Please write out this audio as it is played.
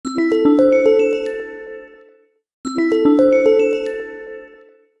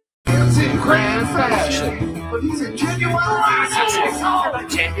but he's a genuine asshole.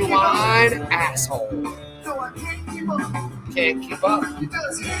 Genuine asshole. No, I can't keep up. Can't keep up. He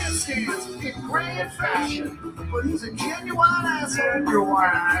does handstands in grand fashion, but he's a genuine asshole. I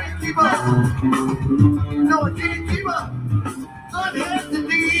can't keep up. No, I can't keep up. On hands and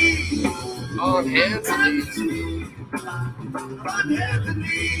knees. On hands and knees. On hands and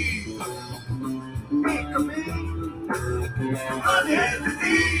knees. Come in. On hands and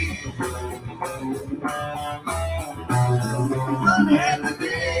knees. On hands and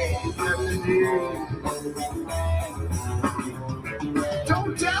knees.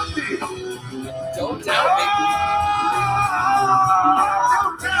 Don't doubt me. Don't doubt me.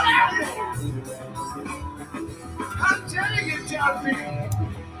 Don't doubt me. I'm telling you, doubt me.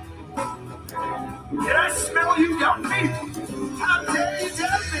 Did I smell you, doubt me? I'm telling you,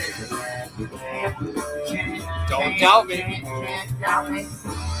 doubt me. Don't doubt me. Can't doubt me.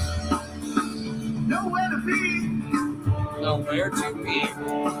 Nowhere to be. Nowhere to be.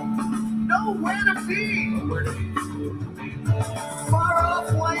 Nowhere to be. Nowhere to be. Far off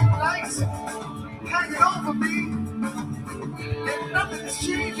white lights hanging over me. And nothing's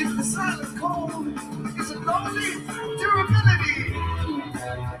changing the silent cold. It's a lonely durability.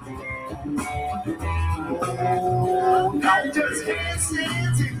 Oh, that just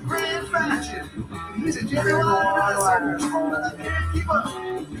handstands in grand fashion. He's a genuine asshole. I can't keep up.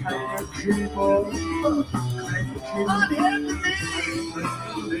 Can't keep up. Unhappy me.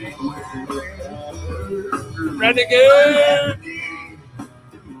 Renegade!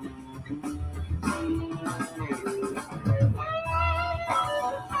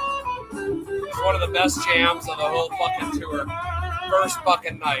 It's one of the best jams of the whole fucking tour. First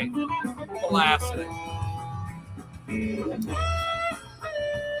fucking night. Blasted.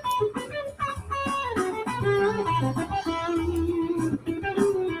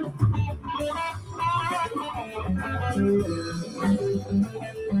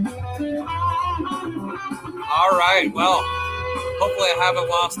 All right, well, hopefully I haven't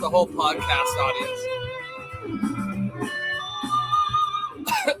lost the whole podcast audience.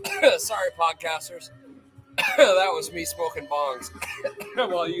 Sorry, podcasters. That was me smoking bongs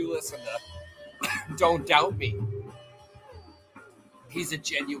while you listen to Don't Doubt Me. He's a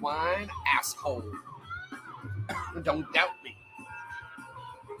genuine asshole. Don't doubt me.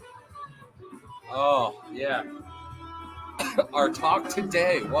 Oh, yeah. Our talk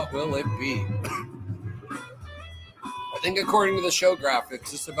today, what will it be? I think according to the show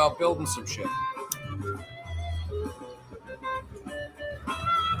graphics, it's about building some shit.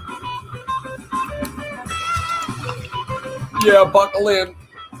 Yeah, buckle in.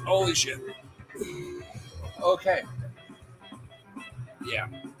 Holy shit. Okay. Yeah.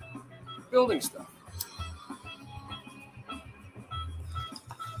 Building stuff.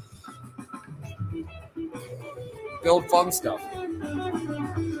 Build fun stuff.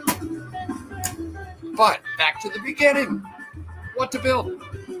 But back to the beginning. What to build?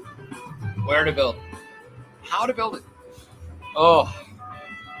 Where to build? How to build it? Oh,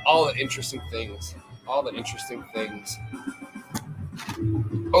 all the interesting things. All the interesting things.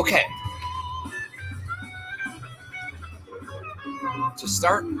 Okay. To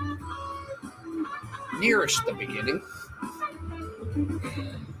start nearest the beginning,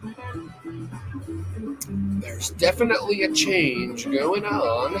 there's definitely a change going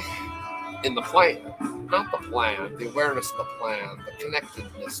on in the plan. Not the plan, the awareness of the plan, the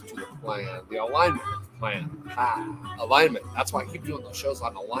connectedness to the plan, the alignment of the plan. Alignment. That's why I keep doing those shows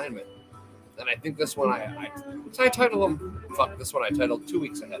on alignment. And I think this one, I titled them, this one I titled 2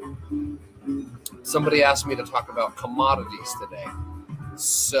 weeks ahead. Somebody asked me to talk about commodities today.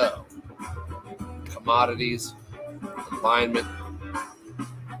 So, commodities, alignment,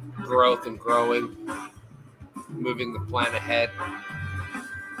 growth and growing, moving the plan ahead.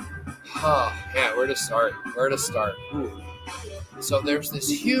 Oh, yeah, where to start? Ooh. So there's this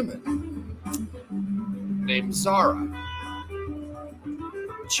human named Zara.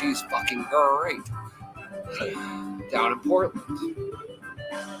 She's fucking great. Down in Portland.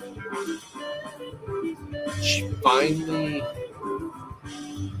 She finally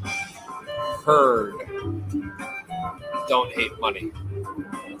heard Don't Hate Money.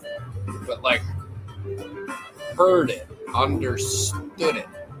 But like, heard it, understood it.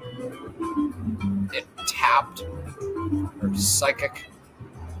 It tapped her psychic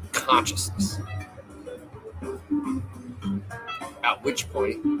consciousness. At which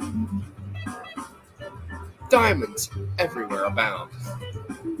point, diamonds everywhere abound.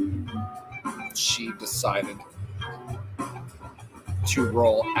 She decided to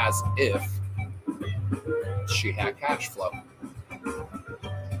roll as if she had cash flow.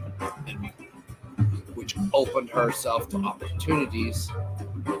 which opened herself to opportunities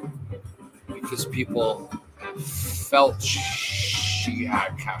because people felt she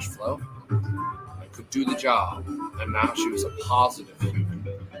had cash flow and could do the job, and now she was a positive human,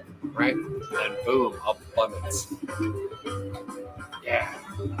 right? And boom, abundance. Yeah.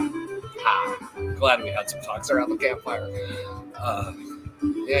 Glad we had some talks around the campfire.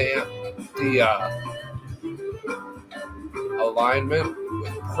 The alignment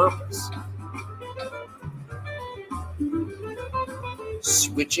with purpose.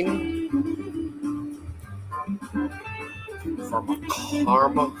 Switching from a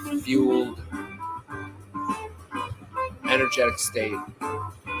karma-fueled energetic state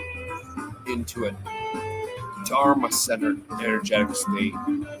into a dharma-centered energetic state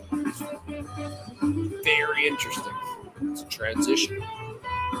is very interesting. It's a transition.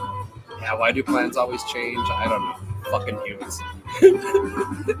 Yeah, why do plans always change? I don't know. Fucking humans.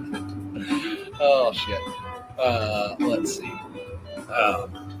 Oh, shit. Let's see.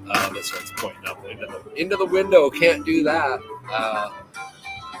 This one's pointing up into the window. Can't do that.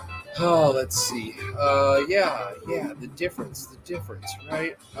 Let's see. Yeah. The difference,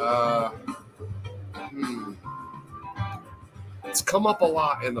 right? It's come up a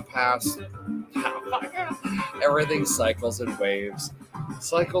lot in the past. Everything cycles and waves.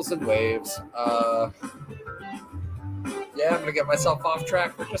 Yeah, I'm gonna get myself off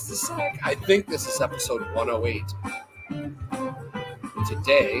track for just a sec. I think this is episode 108.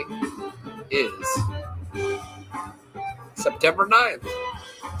 Today is September 9th,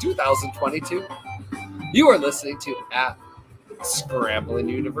 2022. You are listening to at Scrambling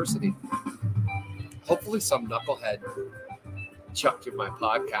University. Hopefully some knucklehead chucked in my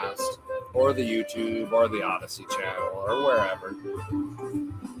podcast or the YouTube or the Odyssey channel or wherever.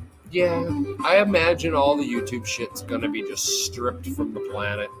 Yeah, I imagine all the YouTube shit's gonna be just stripped from the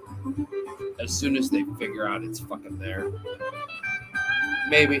planet as soon as they figure out it's fucking there.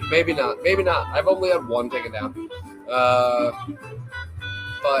 Maybe not. I've only had one taken down. But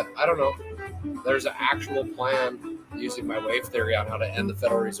I don't know. There's an actual plan using my wave theory on how to end the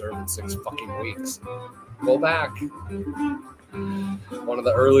Federal Reserve in 6 fucking weeks. Go back. One of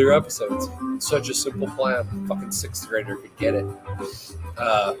the earlier episodes. Such a simple plan. Fucking 6th grader could get it.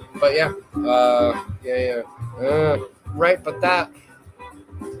 But yeah. Right, but that.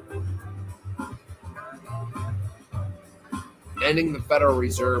 Ending the Federal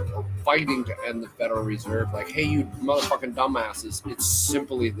Reserve or fighting to end the Federal Reserve, like, hey, you motherfucking dumbasses, it's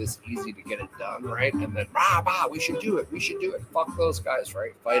simply this easy to get it done, right? And then, we should do it. Fuck those guys,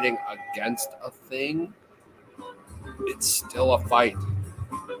 right? Fighting against a thing, it's still a fight.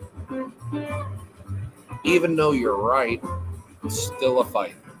 Even though you're right, it's still a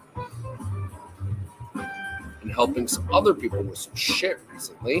fight. And helping some other people with some shit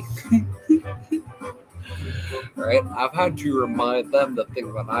recently. Right? I've had to remind them the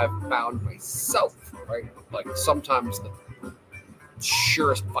thing that I've found myself, right? Like sometimes the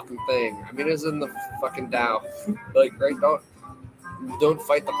surest fucking thing, is in the fucking Tao. Like, right? Don't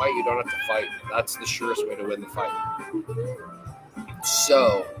fight the fight you don't have to fight. That's the surest way to win the fight.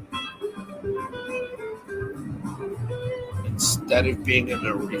 So, instead of being in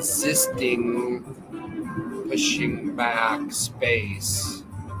a resisting, pushing back space,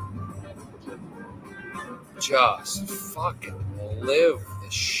 just fucking live the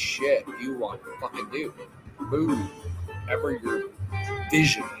shit you want to fucking do. Move. Whatever your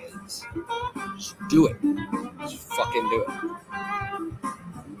vision is. Just do it. Just fucking do it.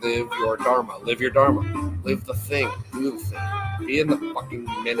 Live your dharma. Live the thing. Do the thing. Be in the fucking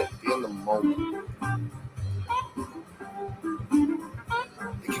minute. Be in the moment.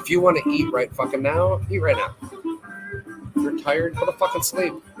 Like, if you want to eat right fucking now, eat right now. If you're tired, go to fucking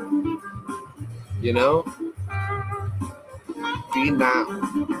sleep. You know? Be now.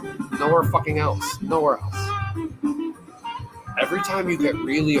 Nowhere fucking else. Nowhere else. Every time you get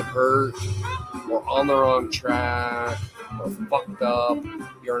really hurt or on the wrong track or fucked up,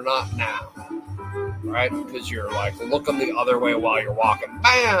 you're not now. Right? Because you're like looking the other way while you're walking.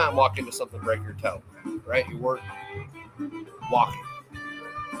 Bam! Walk into something, break your toe. Right? You weren't walking.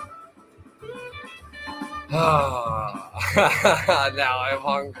 Now I'm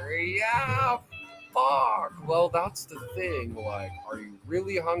hungry. Yeah. Fuck. Well, that's the thing. Like, are you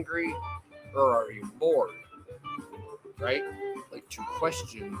really hungry or are you bored? Right? Like, to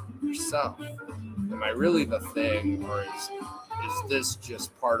question yourself. Am I really the thing, or is this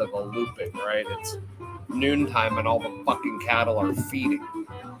just part of a looping, right? It's noontime and all the fucking cattle are feeding.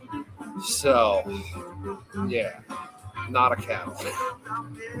 So, yeah. Not a cattle.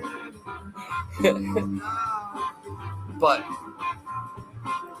 But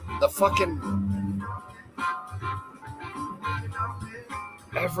the fucking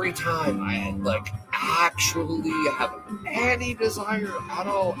every time I like actually have any desire at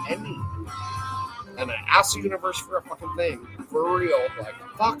all, any, and I ask the universe for a fucking thing, for real, like,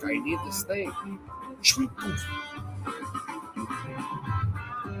 fuck, I need this thing.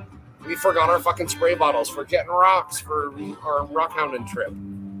 We forgot our fucking spray bottles for getting rocks for our rock hounding trip.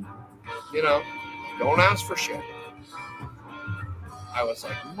 You know, don't ask for shit. I was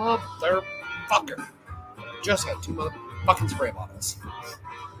like, motherfucker. Just had 2 motherfucking spray bottles.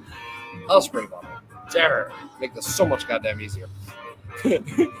 A spray bottle. Dare. Make this so much goddamn easier.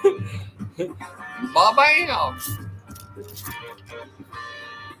 Ba-bam!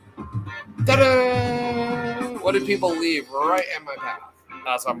 Ta-da! What did people leave right in my path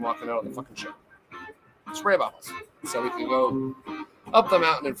as I'm walking out of the fucking ship? Spray bottles. So we can go up the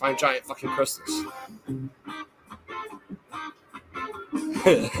mountain and find giant fucking crystals.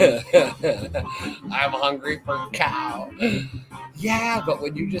 I'm hungry for cow. Yeah, but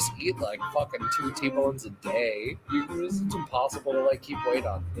when you just eat like fucking 2 T-bones a day, it's impossible to like keep weight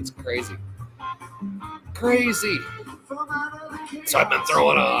on. It's crazy. Crazy. So I've been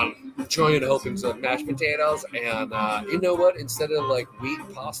throwing on giant helpings of mashed potatoes, and you know what? Instead of like wheat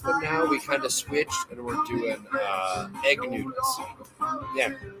pasta now, we kind of switched and we're doing egg noodles.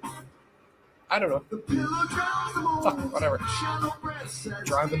 Yeah. I don't know. Fuck, whatever.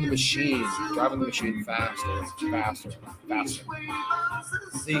 Driving the machine faster.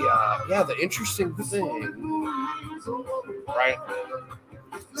 The interesting thing, right?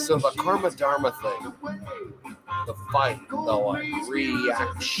 So the karma dharma thing, the fight, the like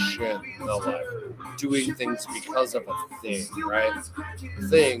reaction, the like doing things because of a thing, right?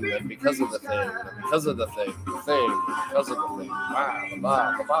 Thing, and because of the thing, and because of the thing, the thing, because of the thing.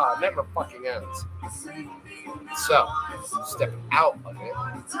 Wow, never fucking ends. So, step out of it.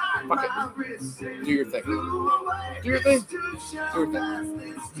 Fuck it. Do your thing. Do your thing.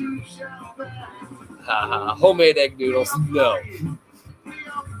 Homemade egg noodles, no.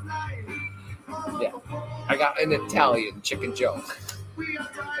 Yeah, I got an Italian chicken joke.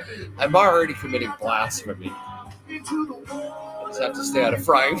 I'm already committing blasphemy. I just have to stay out of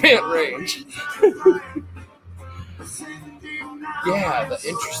frying pan range. Yeah, that's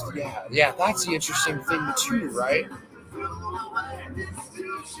the interesting thing too, right?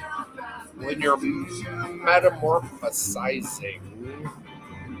 When you're metamorphosizing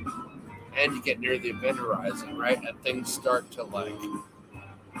and you get near the event horizon, right? And things start to like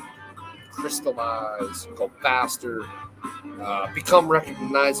crystallize, go faster, become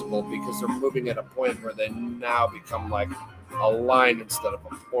recognizable because they're moving at a point where they now become like a line instead of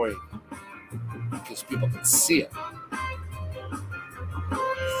a point because people can see it.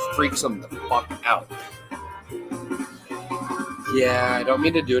 Freaks them the fuck out. Yeah, I don't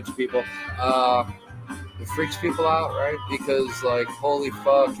mean to do it to people. It freaks people out, right? Because like, holy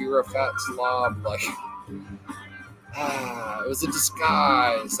fuck, you're a fat slob, like. It was a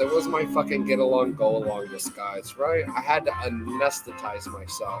disguise. It was my fucking get-along-go-along disguise, right? I had to anesthetize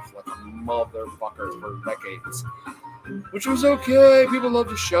myself like a motherfucker for decades. Which was okay. People love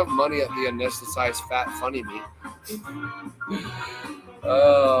to shove money at the anesthetized fat funny me.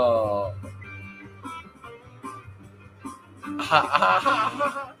 Oh.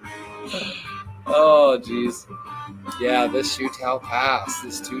 Oh, jeez. Yeah, this too shall pass.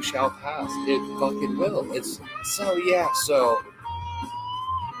 This too shall pass. It fucking will. So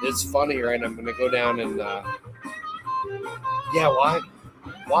it's funny, right? I'm gonna go down and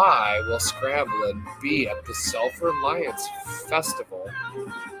why will Scramblin' be at the Self-Reliance Festival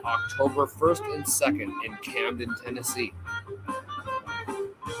October 1st and 2nd in Camden, Tennessee?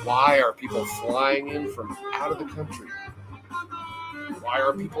 Why are people flying in from out of the country? Why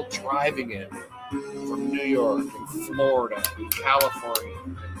are people driving in from New York and Florida and California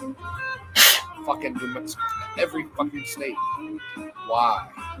and fucking New Mexico, every fucking state? Why?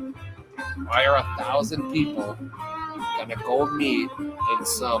 Why are 1,000 people gonna go meet in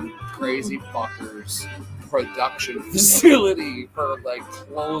some crazy fucker's production facility for like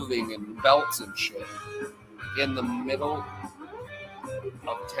clothing and belts and shit in the middle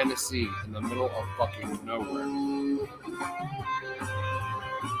of Tennessee, in the middle of fucking nowhere?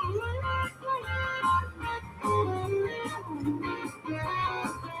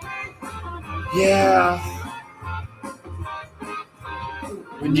 Yeah.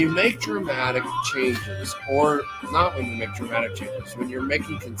 When you make dramatic changes, or not when you make dramatic changes, when you're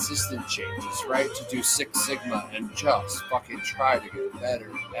making consistent changes, right, to do Six Sigma and just fucking try to get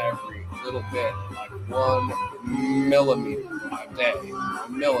better every little bit, like 1 millimeter a day,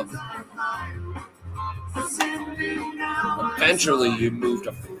 1 millimeter. Eventually you move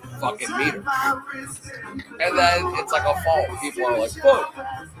to fucking meter. And then it's like a fault. People are like, whoa,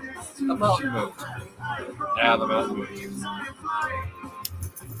 the mountain moved. Yeah, the mountain moved.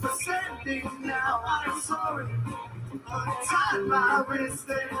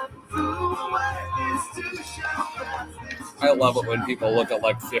 I love it when people look at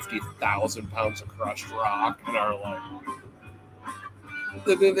like 50,000 pounds of crushed rock and are like,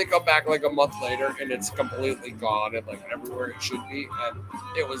 then they come back like a month later and it's completely gone and like everywhere it should be, and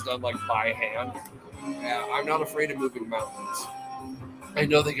it was done like by hand. Yeah, I'm not afraid of moving mountains. I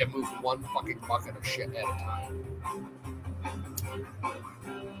know they get moved one fucking bucket of shit at a time.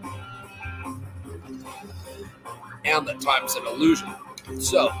 And that time's an illusion.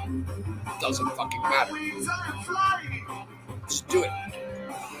 So, it doesn't fucking matter. Just do it.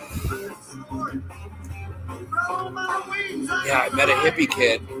 Yeah, I met a hippie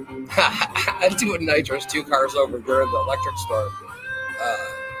kid doing nitrous 2 cars over during the electric storm.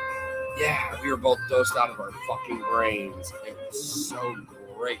 Yeah, we were both dosed out of our fucking brains. It was so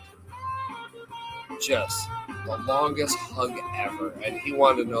great. Just the longest hug ever. And he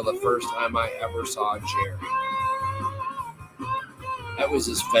wanted to know the first time I ever saw Jerry. That was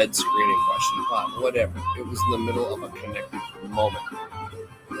his Fed screening question, but whatever. It was in the middle of a connected moment.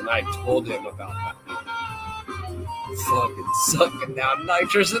 And I told him about that. Fucking sucking down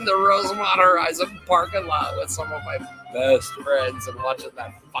nitrous in the Rosemont Horizon parking lot with some of my best friends and watching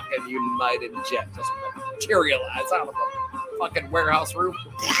that fucking United jet just materialize out of the fucking warehouse roof.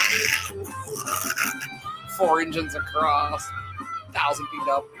 4 engines across, 1,000 feet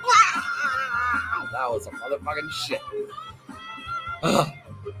up. That was a motherfucking shit.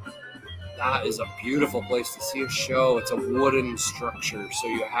 That is a beautiful place to see a show. It's a wooden structure, so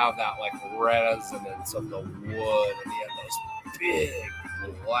you have that like resonance of the wood, and you have those big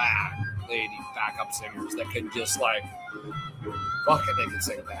black lady backup singers that can just like fucking they can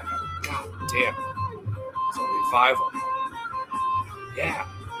sing backup. God damn, it's only 5 of them. Yeah,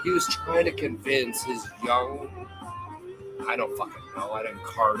 he was trying to convince his young, I don't fucking know, I didn't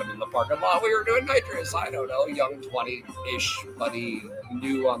card him in the parking lot. We were doing nitrous, I don't know, young 20-ish buddy,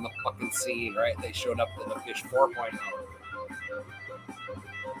 new on the fucking scene, right? They showed up to the Fish 4.0.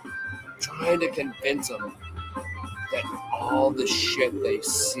 Trying to convince him that all the shit they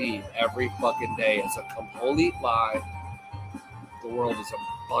see every fucking day is a complete lie. The world is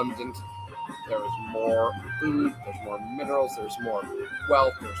abundant. There is more food, there's more minerals, there's more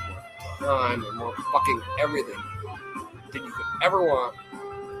wealth, there's more time, there's more fucking everything that you could ever want.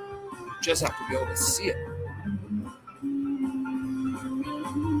 You just have to be able to see it.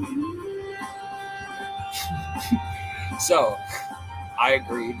 So, I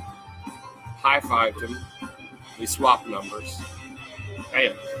agreed. High-fived him. We swapped numbers.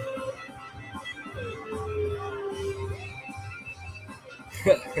 Bam.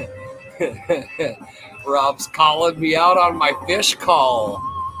 Rob's calling me out on my fish call.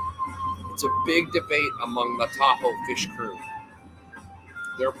 It's a big debate among the Tahoe fish crew.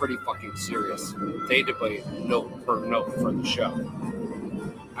 They're pretty fucking serious. They debate note per note for the show.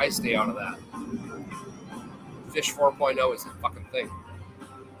 I stay out of that. Fish 4.0 is the fucking thing.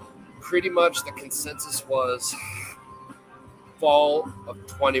 Pretty much the consensus was fall of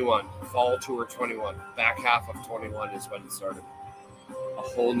 21, fall tour 21, back half of 21 is when it started. A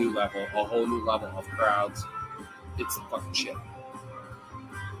whole new level of crowds. It's the fucking shit.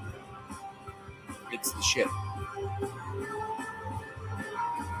 It's the shit.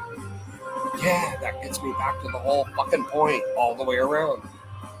 Yeah, that gets me back to the whole fucking point all the way around.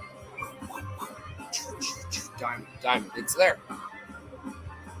 Diamond, it's there.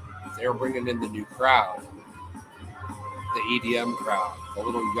 They're bringing in the new crowd, the EDM crowd, the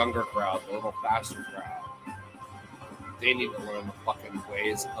little younger crowd, the little faster crowd. They need to learn the fucking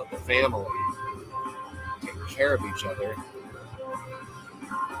ways of the family, take care of each other.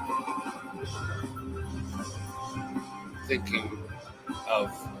 Thinking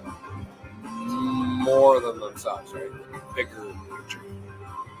of more than themselves, right? Bigger picture.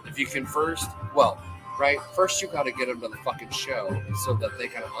 If you can first you got to get them to the fucking show so that they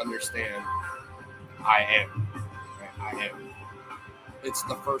can understand I am. Right? I am. It's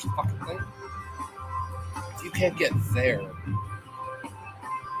the first fucking thing. If you can't get there,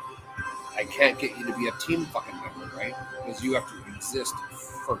 I can't get you to be a team fucking member, right? Because you have to exist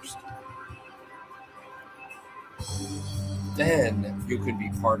first. Then you could be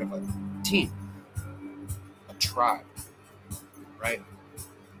part of a team, a tribe, right?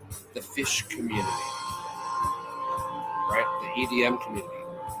 The fish community, right? The EDM community,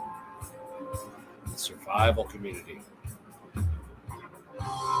 the survival community,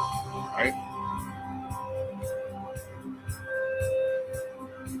 right?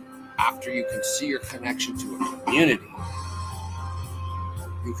 after you can see your connection to a community,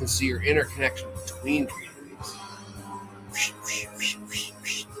 you can see your interconnection between communities.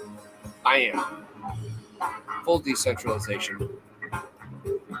 I am full decentralization,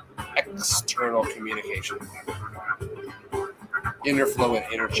 external communication, interflow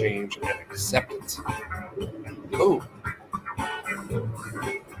and interchange and acceptance. Ooh.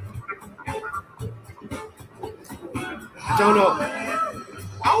 I don't know.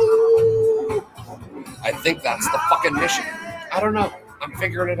 Ow! I think that's the fucking mission. I don't know. I'm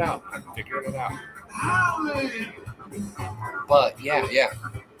figuring it out. But yeah.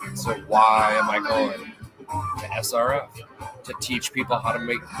 So why am I going to SRF? To teach people how to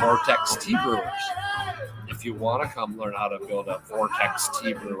make Vortex tea brewers. If you want to come learn how to build a Vortex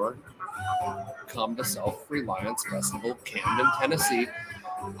tea brewer, come to Self-Reliance Festival, Camden, Tennessee,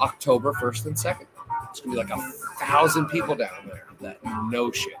 October 1st and 2nd. It's going to be like 1,000 people down there that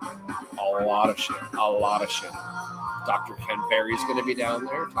know shit. A lot of shit. Dr. Ken Berry's going to be down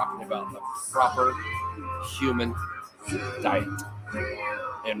there talking about the proper human diet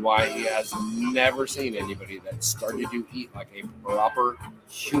and why he has never seen anybody that started to eat like a proper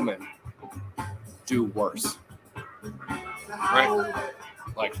human do worse. Right?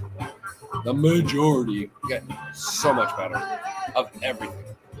 Like, the majority get so much better of everything.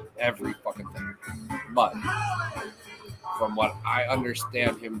 Every fucking thing. But from what I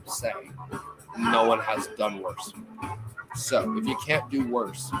understand him say, no one has done worse. So if you can't do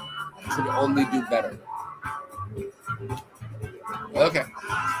worse, you should only do better. Okay.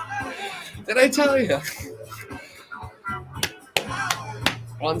 Did I tell you?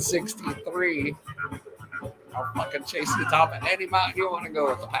 163. I'll fucking chase the top of any mountain you want to go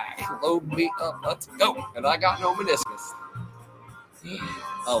with the pack. Load me up. Let's go. And I got no meniscus.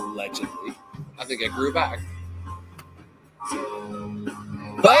 Allegedly. I think I grew back.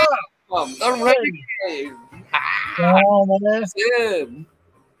 Bam! The renegade.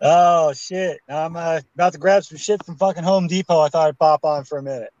 Oh, shit. I'm about to grab some shit from fucking Home Depot. I thought I'd pop on for a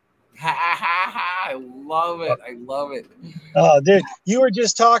minute. I love it. Oh, dude, you were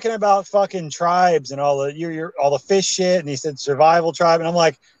just talking about fucking tribes and all the all the fish shit, and he said survival tribe, and I'm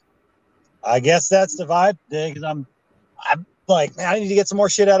like, I guess that's the vibe thing, because I'm like, man, I need to get some more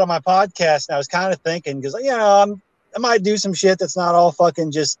shit out of my podcast. And I was kind of thinking, because I might do some shit that's not all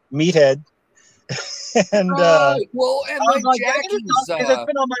fucking just meathead. And right. Well, and like Jackie's, it's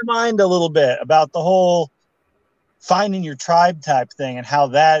been on my mind a little bit about the whole finding your tribe type thing and how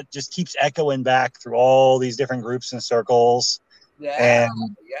that just keeps echoing back through all these different groups and circles. Yeah.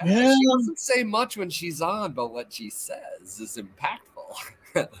 She doesn't say much when she's on, but what she says is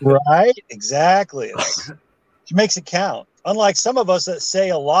impactful. Right? Exactly. She makes it count. Unlike some of us that say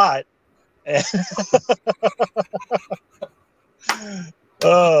a lot.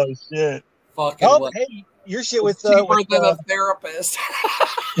 Oh, shit. Fucking hey, your shit with than a therapist.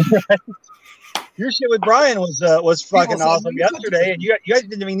 Your shit with Brian was fucking awesome yesterday, and you guys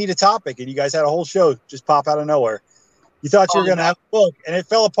didn't even need a topic, and you guys had a whole show just pop out of nowhere. You thought you were gonna have a book, and it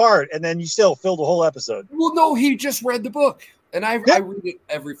fell apart, and then you still filled a whole episode. Well, no, he just read the book, and I read it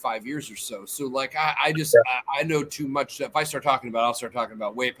every 5 years or so. So like I know too much. If I start talking about it, I'll start talking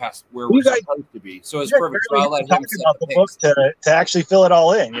about way past where we're supposed to be. So it's perfect. So I'll let him set about the book to actually fill it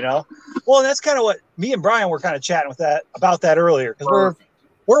all in, Well, and that's kind of what me and Brian were kind of chatting about that earlier, because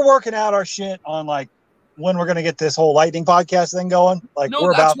we're working out our shit on like when we're gonna get this whole lightning podcast thing going. Like,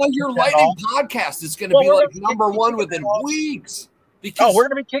 that's why your lightning podcast is gonna be like number one within weeks. Because we're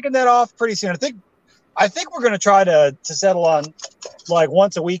gonna be kicking that off pretty soon. I think we're gonna try to settle on like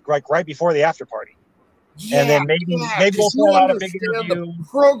once a week, like right before the after party. And then maybe we'll throw out a big interview. The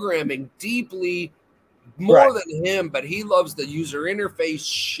programming deeply more than him, but he loves the user interface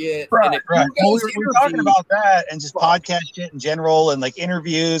shit. Right. We're talking about that and just podcast shit in general, and like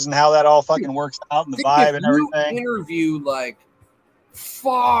interviews and how that all fucking works out and the vibe and everything. Interview like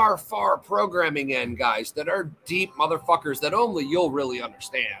far programming end guys that are deep motherfuckers that only you'll really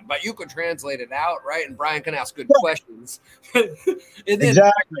understand, but you can translate it out, right? And Brian can ask good questions.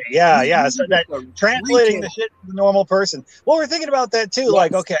 Exactly. Yeah. So that translating the shit to the normal person. Well, we're thinking about that too.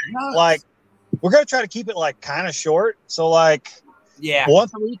 Like, okay, like we're gonna try to keep it like kind of short. So like,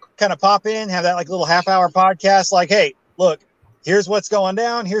 once a week, kind of pop in, have that like little half-hour podcast. Like, hey, look, here's what's going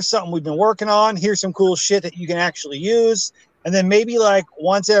down. Here's something we've been working on. Here's some cool shit that you can actually use. And then maybe like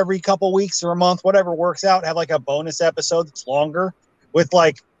once every couple weeks or a month, whatever works out, have like a bonus episode that's longer with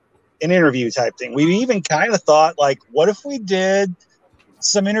like an interview type thing. We even kind of thought like, what if we did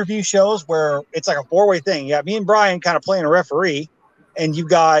some interview shows where it's like a 4-way thing? You got me and Brian kind of playing a referee, and you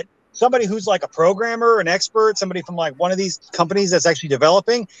got somebody who's like a programmer, an expert, somebody from like one of these companies that's actually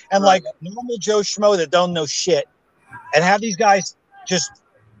developing, and like normal Joe Schmo that don't know shit, and have these guys just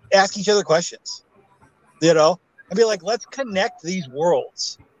ask each other questions, you know, and be like, let's connect these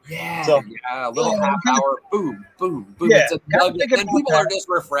worlds. Yeah, so, a little half hour, boom, boom, boom. Yeah, it's a nugget, and people are just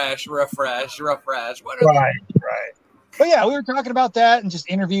refresh. Right. But yeah, we were talking about that and just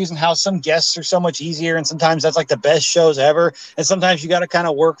interviews and how some guests are so much easier, and sometimes that's like the best shows ever, and sometimes you got to kind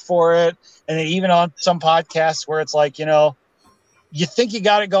of work for it. And then even on some podcasts where it's like, you know, you think you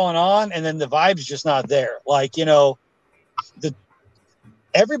got it going on, and then the vibe's just not there. Like, you know,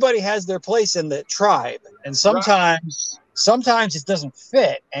 everybody has their place in the tribe, and sometimes it doesn't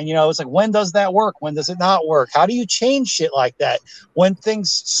fit. And, you know, it's like, when does that work? When does it not work? How do you change shit like that? When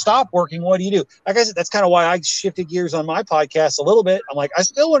things stop working, what do you do? Like I said, that's kind of why I shifted gears on my podcast a little bit. I'm like, I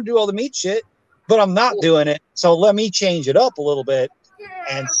still want to do all the meat shit, but I'm not doing it. So let me change it up a little bit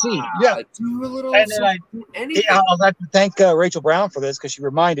and see. Yeah. Do a little. And then I'll have to thank Rachel Brown for this, because she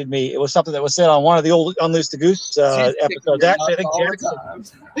reminded me. It was something that was said on one of the old Unloose the Goose episodes. Actually, I think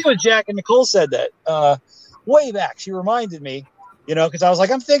it was Jack and Nicole said that. Way back, she reminded me, you know, because I was like,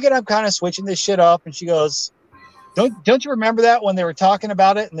 I'm thinking I'm kind of switching this shit up, and she goes, "Don't you remember that when they were talking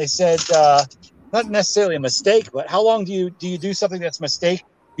about it and they said not necessarily a mistake, but how long do you do something that's a mistake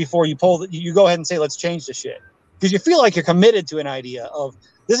before you you go ahead and say let's change the shit, because you feel like you're committed to an idea of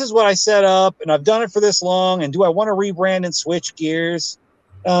this is what I set up and I've done it for this long, and do I want to rebrand and switch gears?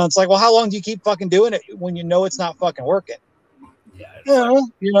 It's like, well, how long do you keep fucking doing it when you know it's not fucking working? Yeah,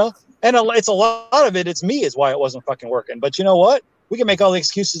 you know. And it's a lot of it. It's me is why it wasn't fucking working. But you know what? We can make all the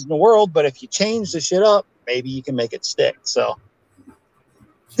excuses in the world, but if you change the shit up, maybe you can make it stick. So,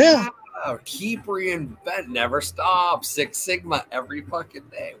 yeah. Keep reinvent, never stop. Six Sigma every fucking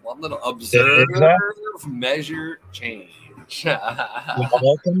day. One little observe, measure, change. It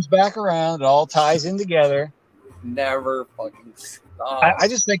all comes back around. It all ties in together. Never fucking stop. I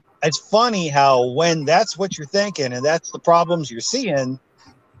just think it's funny how when that's what you're thinking and that's the problems you're seeing,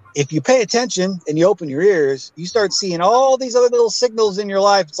 if you pay attention and you open your ears, you start seeing all these other little signals in your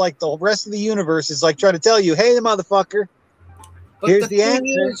life. It's like the rest of the universe is like trying to tell you, hey, motherfucker, here's the answer.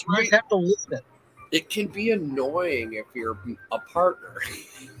 You just have to listen. It can be annoying if you're a partner.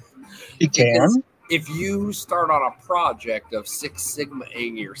 It can. If you start on a project of Six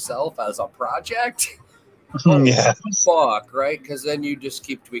Sigma-ing yourself as a project, yeah, fuck, right? Because then you just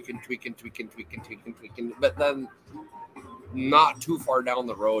keep tweaking. But then not too far down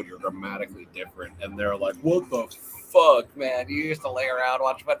the road, you're dramatically different. And they're like, what the fuck, man? You used to lay around,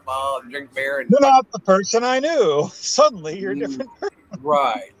 watch football, and drink beer. And you're not the person I knew. Suddenly, you're a different person.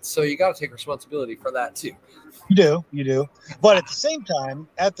 Right. So you got to take responsibility for that, too. You do. But at the same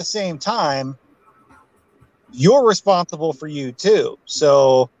time, you're responsible for you, too.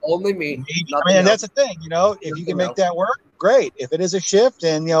 So only me. I mean, that's the thing, you know, if you can make that work, great. If it is a shift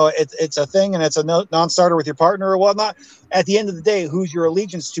and, you know, it's a thing and it's a non-starter with your partner or whatnot, at the end of the day, who's your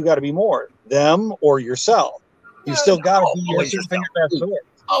allegiance to got to be more, them or yourself? You still got to be your best sword.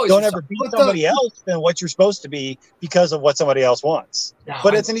 Don't ever be somebody else than what you're supposed to be because of what somebody else wants.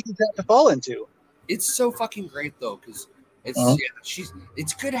 But it's an easy trap to fall into. It's so fucking great, though, because it's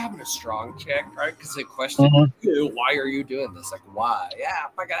it's good having a strong chick, right? Because they question you, why are you doing this? Like, why? Yeah,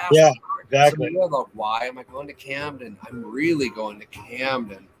 if I got asked. Yeah, exactly. So, like, why am I going to Camden? I'm really going to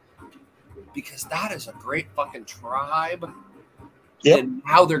Camden because that is a great fucking tribe. Yep. And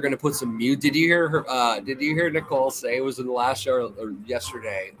how they're going to put some music. Did you hear her? Did you hear Nicole say, it was in the last show or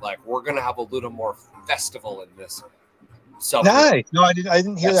yesterday? Like, we're going to have a little more festival in this. So nice. No, I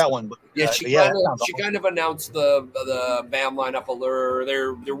didn't hear that one. But she kind of announced the band lineup.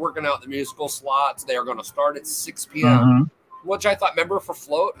 They're working out the musical slots. They are going to start at 6 p.m. Which I thought. Remember for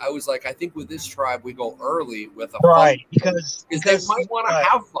Float, I was like, I think with this tribe we go early with a fun because they might want to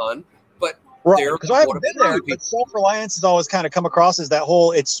have fun, but because I haven't been there. But self-reliance has always kind of come across as that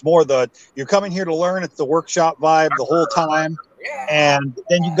whole. It's more you're coming here to learn. It's the workshop vibe the whole time, and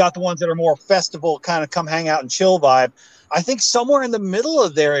then you've got the ones that are more festival kind of come hang out and chill vibe. I think somewhere in the middle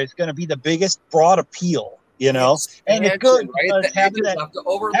of there is going to be the biggest broad appeal, you know, and it's good because having that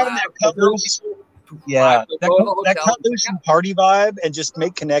cut loose, that cut loose and party vibe and just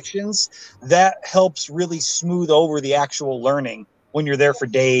make connections, that helps really smooth over the actual learning when you're there for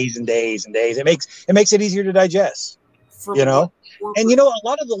days and days and days. It makes it easier to digest, you know. And you know, a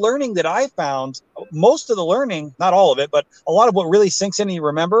lot of the learning that I found, most of the learning, not all of it, but a lot of what really sinks in and you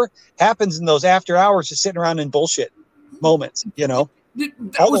remember happens in those after hours just sitting around and bullshit moments, you know.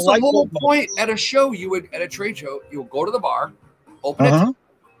 That was the whole point at a show. At a trade show, you would go to the bar, open it,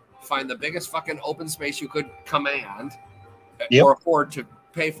 find the biggest fucking open space you could command or afford to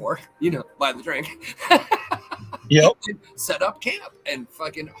pay for, buy the drink. Yep. Set up camp and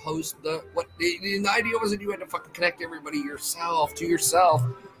fucking host the idea was that you had to fucking connect everybody to yourself.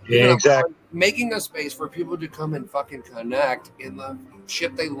 Yeah, exactly. Making a space for people to come and fucking connect in the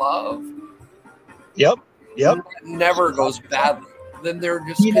shit they love. Yep. It never goes badly. Then they're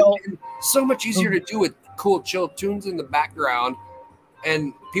just so much easier to do with cool, chill tunes in the background.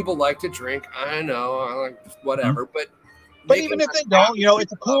 And people like to drink. I know, I like whatever, but even if they don't,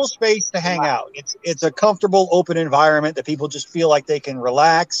 it's a cool space to hang out. It's a comfortable, open environment that people just feel like they can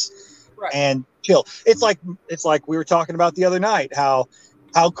relax and chill. It's like we were talking about the other night, how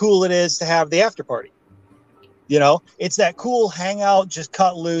cool it is to have the after party. It's that cool hangout, just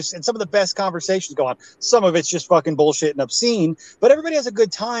cut loose, and some of the best conversations go on. Some of it's just fucking bullshit and obscene, but everybody has a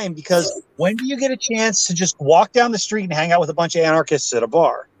good time because when do you get a chance to just walk down the street and hang out with a bunch of anarchists at a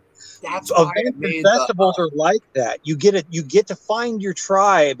bar? That's why events and festivals are like that. You get to find your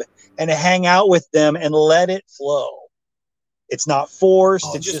tribe and to hang out with them and let it flow. It's not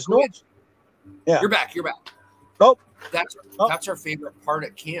forced. It's just normal. Yeah. You're back. Oh. That's our favorite part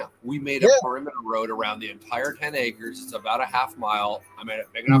at camp. We made a perimeter road around the entire 10 acres. It's about a half mile. I made it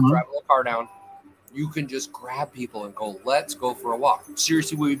big enough to drive a little car down. You can just grab people and go, let's go for a walk.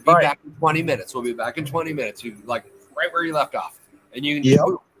 Seriously, we'll be back in 20 minutes. We'll be back in 20 minutes. You right where you left off. And you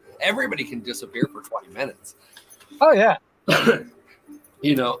can everybody can disappear for 20 minutes. Oh yeah. And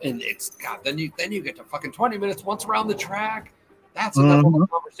it's then you get to fucking 20 minutes once around the track. That's enough of a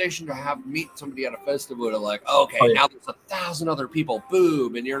conversation to meet somebody at a festival to now there's 1,000 other people,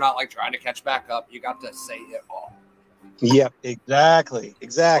 boom, and you're not like trying to catch back up. You got to say it all. Yep, exactly.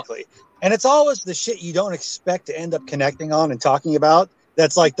 And it's always the shit you don't expect to end up connecting on and talking about.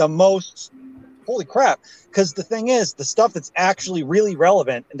 That's like the most holy crap. Because the thing is, the stuff that's actually really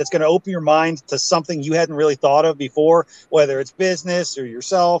relevant and that's going to open your mind to something you hadn't really thought of before, whether it's business or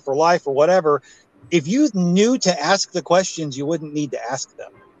yourself or life or whatever. If you knew to ask the questions, you wouldn't need to ask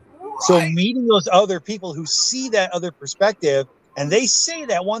them. Right. So meeting those other people who see that other perspective and they say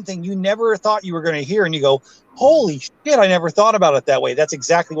that one thing you never thought you were going to hear and you go, holy shit, I never thought about it that way. That's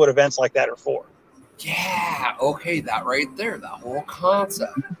exactly what events like that are for. Yeah. Okay. That right there, that whole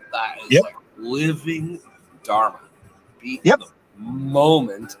concept, that is like living Dharma. Be in the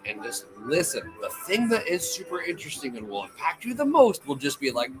moment and just listen. The thing that is super interesting and will impact you the most will just be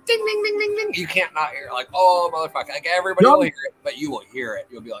like ding ding ding ding ding. You can't not hear it. Like, oh motherfucker, like everybody will hear it, but you will hear it.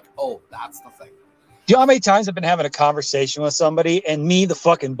 You'll be like, oh, that's the thing. Do you know how many times I've been having a conversation with somebody and me, the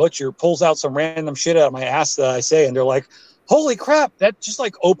fucking butcher, pulls out some random shit out of my ass that I say, and they're like, holy crap, that just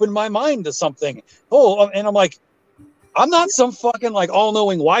like opened my mind to something. And I'm like, I'm not some fucking like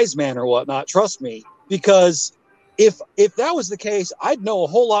all-knowing wise man or whatnot, trust me, because if that was the case, I'd know a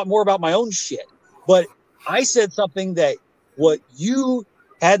whole lot more about my own shit. But I said something that what you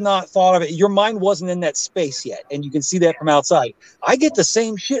had not thought of it, your mind wasn't in that space yet, and you can see that from outside. I get the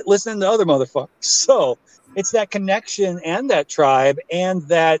same shit listening to other motherfuckers. So it's that connection and that tribe, and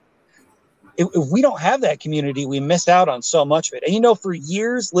that if we don't have that community, we miss out on so much of it. And for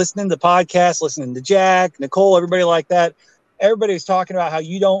years, listening to podcasts, listening to Jack, Nicole, everybody like that, everybody was talking about how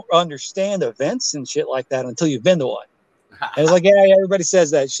you don't understand events and shit like that until you've been to one. And it's like, yeah, everybody says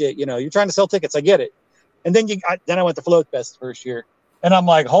that shit. You're trying to sell tickets. I get it. And then I went to Float Fest the first year, and I'm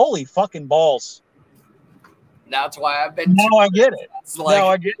like, holy fucking balls. That's why I've been. Now I get it. Now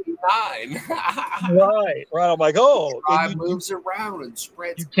I get it. Right. I'm like, oh, it moves around and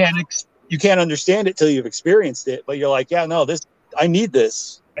spreads. You can't understand it till you've experienced it, but you're like, yeah, no, I need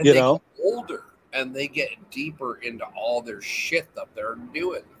this. And they get older. And they get deeper into all their shit that they're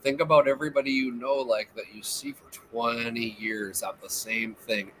doing. Think about everybody like that you see for 20 years at the same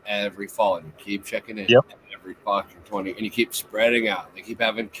thing every fall, and you keep checking in every fucking 20, and you keep spreading out. They keep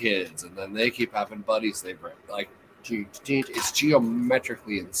having kids, and then they keep having buddies they bring. Like, it's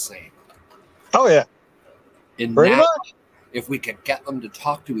geometrically insane. Oh yeah, and pretty much. If we could get them to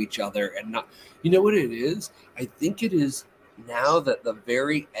talk to each other and not, you know what it is? I think it is now that the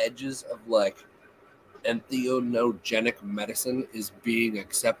very edges of like entheogenic medicine is being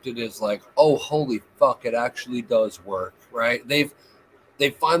accepted as like, oh, holy fuck, it actually does work, right? They've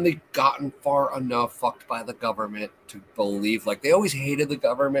finally gotten far enough fucked by the government to believe, like, they always hated the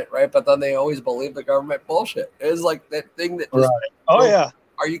government, right? But then they always believed the government bullshit. It was like that thing that just, oh yeah,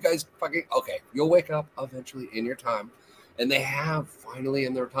 are you guys fucking okay? You'll wake up eventually in your time, and they have finally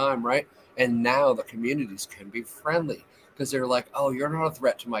in their time, right? And now the communities can be friendly. Because they're like, oh, you're not a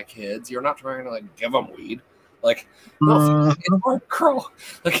threat to my kids. You're not trying to like give them weed. Like, no, it's hard, girl.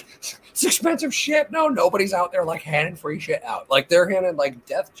 Like, it's expensive shit. No, nobody's out there like handing free shit out. Like, they're handing like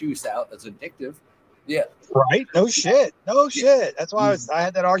death juice out that's addictive. Yeah. Right? No shit. No shit. That's why I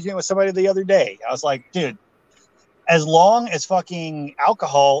had that argument with somebody the other day. I was like, dude, as long as fucking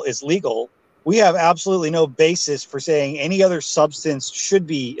alcohol is legal, we have absolutely no basis for saying any other substance should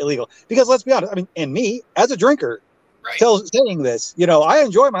be illegal. Because let's be honest, I mean, and me as a drinker, saying this, I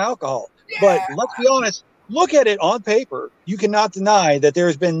enjoy my alcohol, but let's be honest, look at it on paper. You cannot deny that there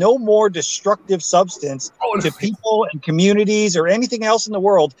has been no more destructive substance to people and communities or anything else in the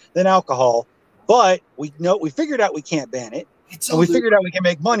world than alcohol. But we figured out we can't ban it, and we figured out we can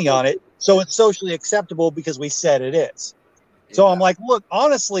make money on it, so it's socially acceptable because we said it is. So I'm like, look,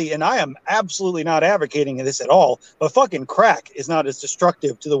 honestly, and I am absolutely not advocating this at all, but fucking crack is not as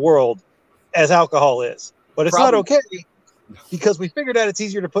destructive to the world as alcohol is. But it's not okay because we figured out it's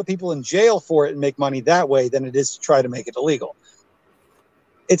easier to put people in jail for it and make money that way than it is to try to make it illegal.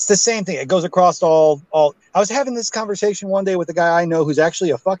 It's the same thing. It goes across all. I was having this conversation one day with a guy I know who's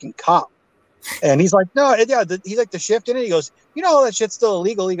actually a fucking cop. And he's like, no, yeah, he's like the shift in it. He goes, all that shit's still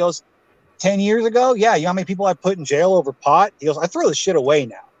illegal. He goes, 10 years ago, yeah, you know how many people I put in jail over pot? He goes, I throw this shit away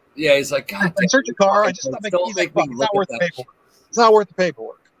now. Yeah, he's like, God, I search a car, I just don't make it's not worth the paperwork. It's not worth the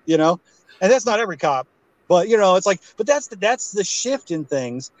paperwork, And that's not every cop, but it's like, but that's the shift in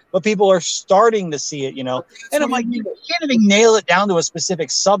things. But people are starting to see it, And I'm like, you can't even nail it down to a specific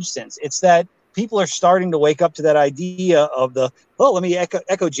substance. It's that people are starting to wake up to that idea of let me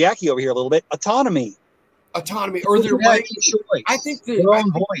echo Jackie over here a little bit. Autonomy, or their right choice. I think their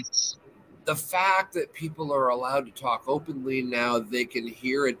own voice. The fact that people are allowed to talk openly now, they can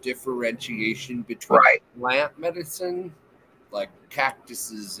hear a differentiation between plant medicine, like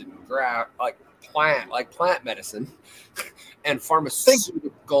cactuses and grass, like plant medicine, and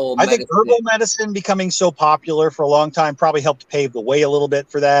pharmaceutical medicine. I think herbal medicine becoming so popular for a long time probably helped pave the way a little bit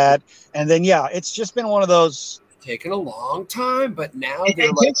for that. And then, it's just been one of those. Taken a long time, but now it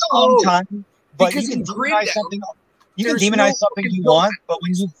takes a long time. But you can demonize something. You can demonize something you want, but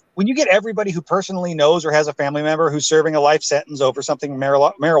when you get everybody who personally knows or has a family member who's serving a life sentence over something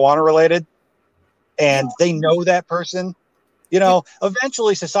marijuana related, and they know that person,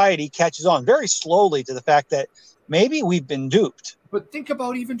 eventually society catches on very slowly to the fact that maybe we've been duped. But think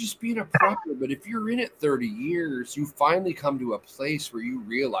about even just being a prepper. But if you're in it 30 years, you finally come to a place where you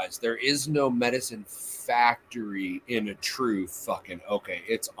realize there is no medicine factory in a true fucking,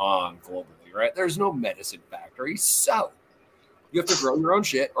 it's on globally, right? There's no medicine factory. So you have to grow your own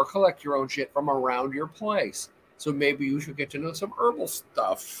shit or collect your own shit from around your place. So maybe you should get to know some herbal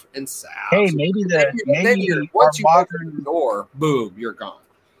stuff and salve. Hey, maybe once you open the door, boom, you're gone.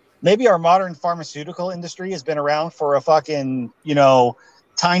 Maybe our modern pharmaceutical industry has been around for a fucking,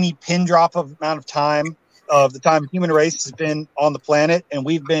 tiny pin drop of amount of time of the time human race has been on the planet, and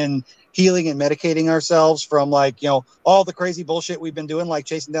we've been healing and medicating ourselves from all the crazy bullshit we've been doing, like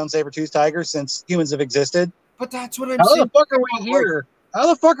chasing down saber-toothed tigers since humans have existed. But that's what I'm saying. How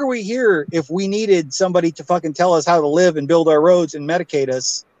the fuck are we here if we needed somebody to fucking tell us how to live and build our roads and medicate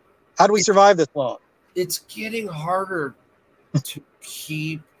us? How do we survive this long? It's getting harder to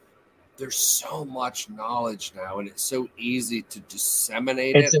keep. There's so much knowledge now, and it's so easy to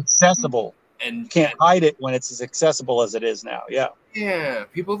disseminate it. It's accessible. And you can't hide it when it's as accessible as it is now. Yeah. Yeah.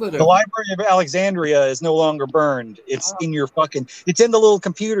 People that the Library of Alexandria is no longer burned. It's in your it's in the little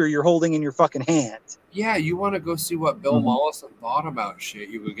computer you're holding in your fucking hand. Yeah. You want to go see what Bill Mollison thought about shit.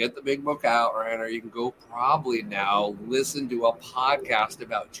 You can get the big book out, right? Or you can go probably now listen to a podcast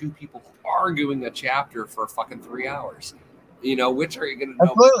about two people arguing a chapter for fucking 3 hours. Which are you going to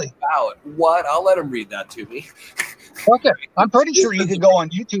know about? What? I'll let him read that to me. Okay. I'm pretty sure you could go on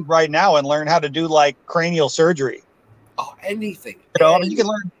YouTube right now and learn how to do cranial surgery. Oh, anything. You can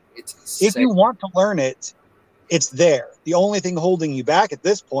learn. If you want to learn it, it's there. The only thing holding you back at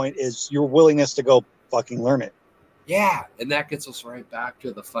this point is your willingness to go fucking learn it. Yeah, and that gets us right back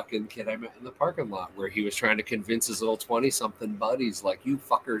to the fucking kid I met in the parking lot where he was trying to convince his little 20-something buddies, like, you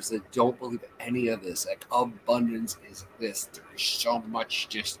fuckers that don't believe any of this, abundance is this. There's so much,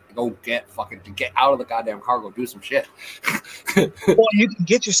 just go get out of the goddamn car, go do some shit. Well, you can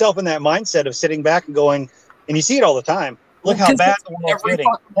get yourself in that mindset of sitting back and going, and you see it all the time. Look how bad the world's getting.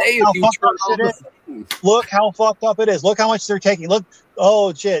 Look how fucked up it is. Look how much they're taking. Look,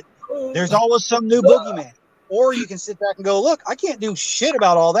 oh shit, there's always some new boogeyman. Or you can sit back and go, look, I can't do shit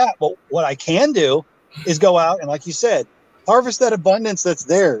about all that. But what I can do is go out and, like you said, harvest that abundance that's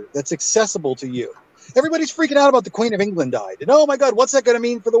there, that's accessible to you. Everybody's freaking out about the Queen of England died. And, oh, my God, what's that going to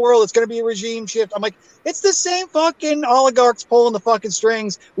mean for the world? It's going to be a regime shift. I'm like, it's the same fucking oligarchs pulling the fucking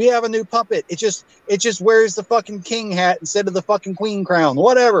strings. We have a new puppet. It just wears the fucking king hat instead of the fucking queen crown.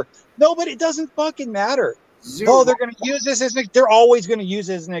 Whatever. No, but it doesn't fucking matter. Zero. Oh, they're going to use this as they're always going to use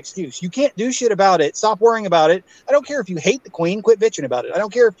it as an excuse. You can't do shit about it. Stop worrying about it. I don't care if you hate the queen. Quit bitching about it. I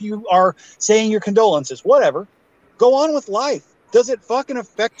don't care if you are saying your condolences. Whatever. Go on with life. Does it fucking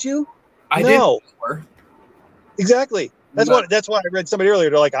affect you? No. Exactly. That's why I read somebody earlier.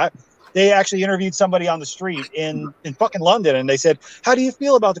 They're like, they actually interviewed somebody on the street in fucking London, and they said, "How do you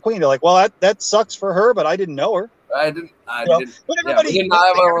feel about the queen?" They're like, "Well, that sucks for her, but I didn't know her." I didn't. But everybody, didn't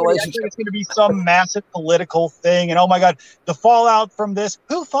have a relationship. It's going to be some massive political thing, and oh my god, the fallout from this.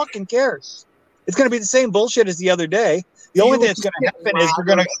 Who fucking cares? It's going to be the same bullshit as the other day. The only thing that's going to happen is we're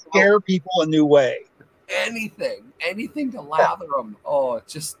going to scare people a new way. Anything to lather them. Oh,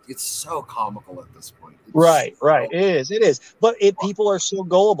 it's so comical at this point. Right. It is. But people are so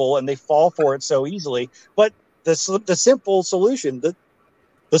gullible and they fall for it so easily. But the simple solution, the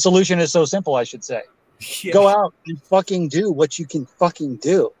solution is so simple, I should say. Yeah. Go out and fucking do what you can fucking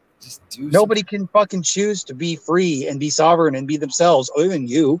do. Just do. Nobody can fucking choose to be free and be sovereign and be themselves other than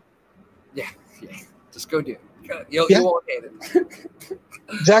you. Yeah. Just go do it. You won't hate it.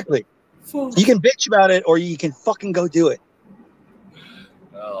 Exactly. You can bitch about it or you can fucking go do it.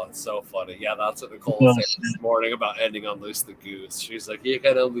 Oh, it's so funny. Yeah, that's what Nicole said this morning about ending on Loose the Goose. She's like, you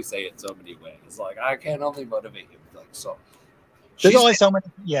can only say it so many ways. Like, I can only motivate you. Like, so. There's only so many.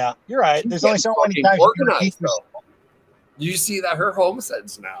 Yeah, you're right. There's only so many times organized, you see that her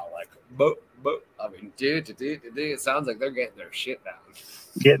homesteads now, like, I mean, dude, it sounds like they're getting their shit down.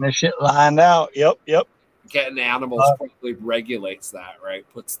 Getting their shit lined out. Yep. Getting animals probably regulates that, right?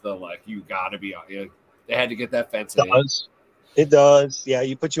 Puts the, like, you got to be on. They had to get that fence in. It does. Yeah,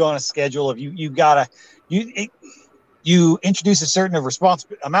 you put you on a schedule of you gotta you introduce a certain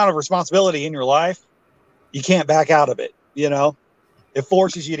amount of responsibility in your life. You can't back out of it. It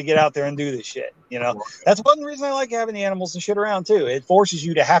forces you to get out there and do this shit. That's one reason I like having the animals and shit around too. It forces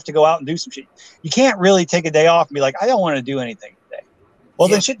you to have to go out and do some shit. You can't really take a day off and be like, I don't want to do anything today. Well,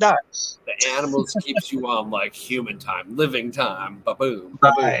 then shit dies. The animals keeps you on like human time, living time. Ba-boom.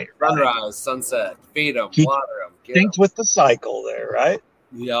 Right. Sunrise, sunset. Feed them, water them. Things with the cycle there, right?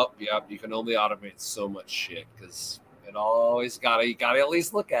 Yep. You can only automate so much shit because it always you gotta at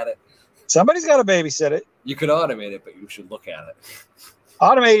least look at it. Somebody's got to babysit it. You could automate it, but you should look at it.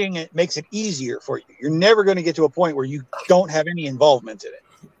 Automating it makes it easier for you. You're never going to get to a point where you don't have any involvement in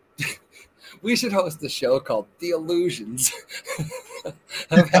it. We should host a show called The Illusions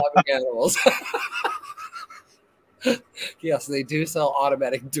of Having Animals. Yes, they do sell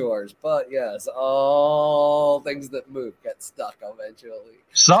automatic doors, but yes, all things that move get stuck eventually.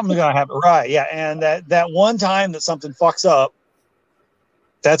 Something's going to happen. Right, yeah. And that one time that something fucks up,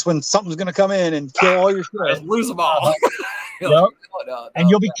 that's when something's going to come in and kill all your shit. Just lose them all. Yep. And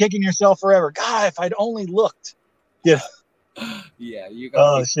you'll be kicking yourself forever. God, if I'd only looked. Yeah. Yeah, you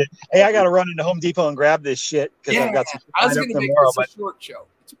got. Oh shit! Hey, I got to run into Home Depot and grab this shit because I've got some. I was going to make this a short show.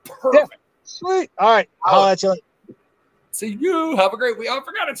 It's perfect. Yeah. Sweet. All right. I'll let you. See you. Have a great week. Oh, I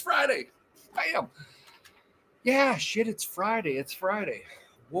forgot it's Friday. Bam. Yeah, shit. It's Friday.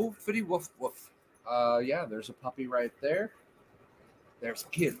 Woofity woof woof. Yeah. There's a puppy right there. There's a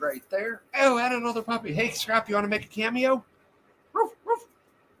kid right there. Oh, and another puppy. Hey, Scrap, you want to make a cameo? Roof, roof.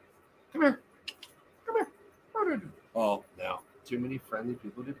 Come here. Oh, no. Too many friendly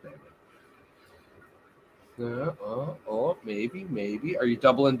people to play with. Maybe. Are you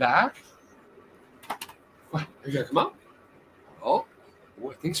doubling back? What? Are you going to come up? Oh,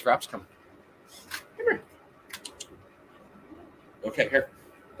 I think Scrap's coming. Come here. Okay, here.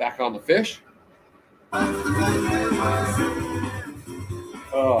 Back on the fish.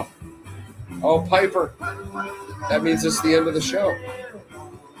 Oh, Piper. That means it's the end of the show.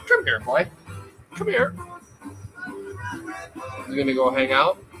 Come here, boy. Come here. You gonna go hang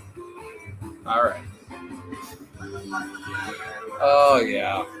out? All right. Oh,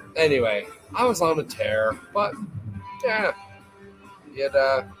 yeah. Anyway, I was on a tear, but yeah, you'd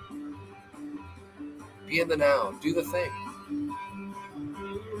be in the now. Do the thing.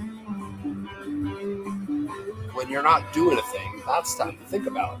 When you're not doing a thing, that's time to think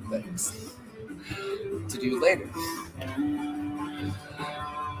about things to do later.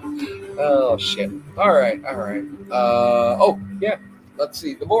 Oh, shit. All right. Oh, yeah. Let's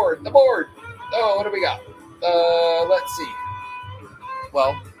see. The board. Oh, what do we got? Let's see.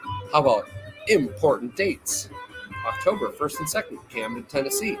 Well, how about important dates? October 1st and 2nd, Camden,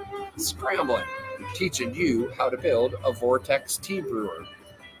 Tennessee. Scrambling. Teaching you how to build a Vortex tea brewer.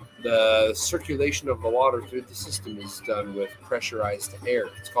 The circulation of the water through the system is done with pressurized air.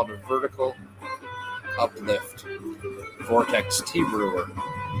 It's called a vertical uplift Vortex tea brewer.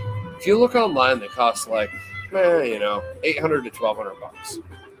 If you look online, they cost like, $800 to $1,200.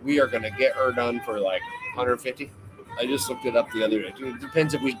 We are going to get her done for like 150. I just looked it up the other day. It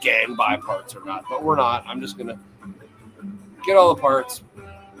depends if we gang buy parts or not, but we're not. I'm just gonna get all the parts,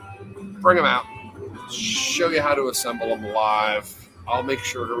 bring them out, show you how to assemble them live. I'll make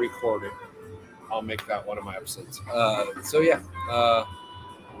sure to record it. I'll make that one of my episodes. I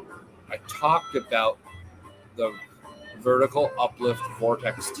talked about the Vertical Uplift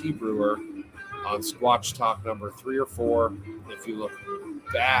Vortex Tea Brewer on Squatch Talk number 3 or 4. If you look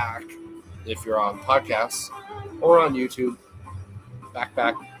back, if you're on podcasts or on YouTube, back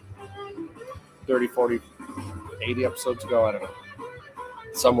 30, 40, 80 episodes ago, I don't know.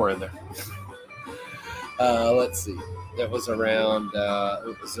 Somewhere in there. Let's see. That was around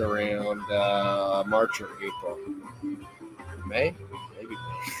March or April. May? Maybe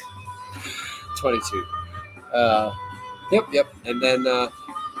May. 22. Yep. And then,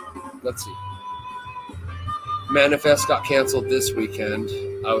 let's see. Manifest got canceled this weekend.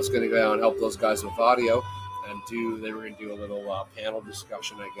 I was going to go down and help those guys with audio and they were going to do a little panel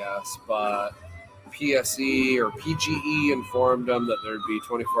discussion, I guess. But PSE or PGE informed them that there'd be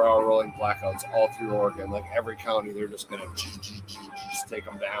 24-hour rolling blackouts all through Oregon. Like every county, they're just going to just take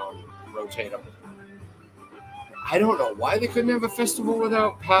them down, rotate them. I don't know why they couldn't have a festival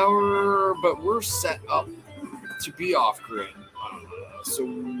without power, but we're set up to be off-grid. So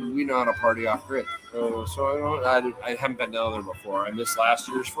we know how to party off-grid. So I haven't been down there before. I missed last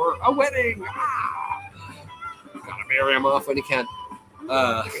year's for a wedding. Gotta marry him off when you can.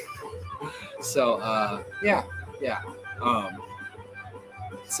 Yeah.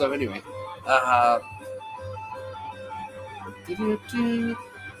 So anyway,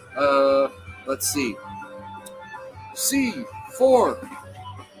 let's see. C4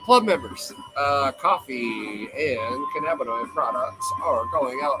 club members, coffee and cannabinoid products are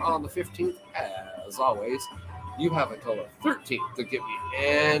going out on the 15th. As always, you have until the 13th to give me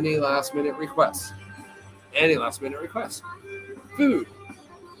any last minute requests. Food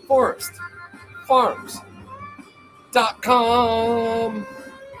Forest Farms.com.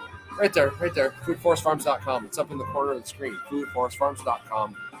 Right there. Foodforestfarms.com. It's up in the corner of the screen.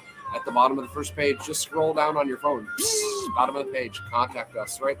 Foodforestfarms.com. At the bottom of the first page, just scroll down on your phone. Bottom of the page. Contact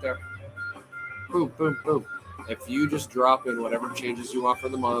us right there. Boom. If you just drop in whatever changes you want for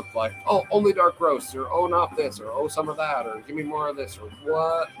the month, like, oh, only dark roast, or oh, not this, or oh, some of that, or give me more of this, or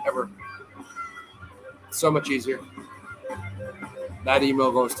whatever. So much easier. That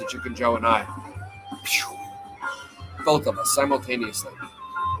email goes to Chicken Joe and I. Both of us simultaneously.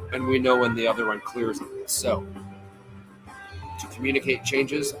 And we know when the other one clears it. So, to communicate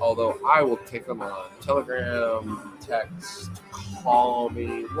changes, although I will take them on Telegram, text, call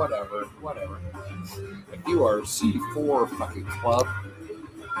me, whatever. If you are C4 fucking club,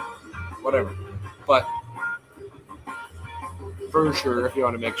 whatever. But for sure, if you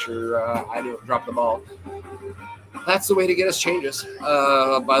want to make sure I don't drop the ball, that's the way to get us changes.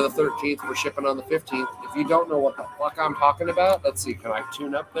 By the 13th, we're shipping on the 15th. If you don't know what the fuck I'm talking about, let's see. Can I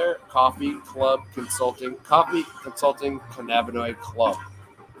tune up there? Coffee Consulting Cannabinoid Club.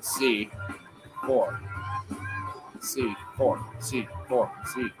 C4.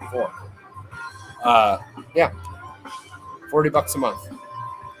 Yeah. $40 a month.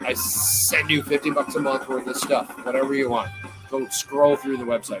 I send you $50 a month worth of stuff. Whatever you want. Go scroll through the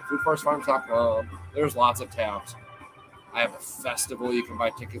website. Foodforestfarms.com. There's lots of tabs. I have a festival you can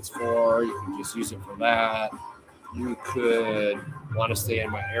buy tickets for. You can just use it for that. You could want to stay in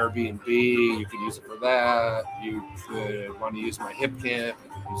my Airbnb. You could use it for that. You could want to use my hip camp.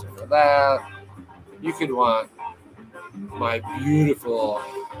 You could use it for that. You could want my beautiful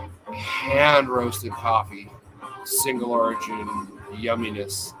hand-roasted coffee, single origin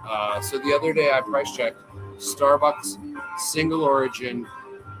yumminess. So the other day I price checked Starbucks single origin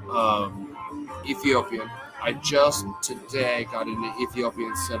Ethiopian. I just today got into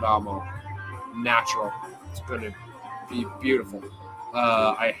Ethiopian Sidamo natural. It's going to be beautiful.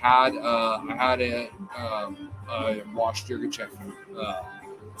 I had a washed Yirgacheffe.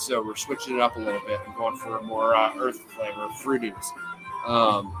 So we're switching it up a little bit and going for a more earth flavor, fruitiness.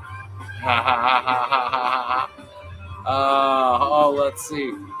 Let's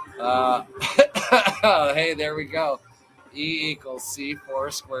see. Hey, there we go. E equals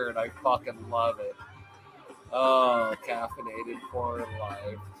C4 squared. I fucking love it. Oh, caffeinated for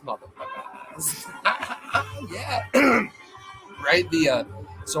life, motherfuckers. Yeah. Right.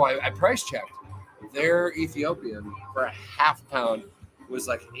 So I price checked. Their Ethiopian for a half pound was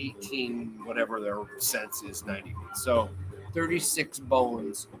like 18 whatever their cents is 90. So 36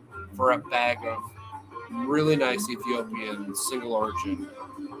 bones for a bag of really nice Ethiopian single origin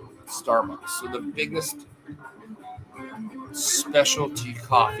Starbucks. So the biggest specialty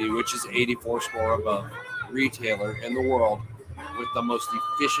coffee, which is 84 score above, retailer in the world with the most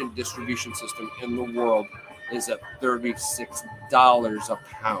efficient distribution system in the world is at $36 a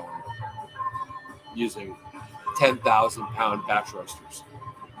pound using 10,000 pound batch roasters.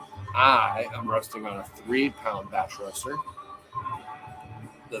 I am roasting on a 3-pound batch roaster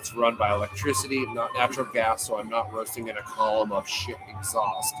that's run by electricity, not natural gas, so I'm not roasting in a column of shit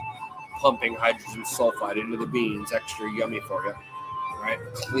exhaust, pumping hydrogen sulfide into the beans, extra yummy for you, right?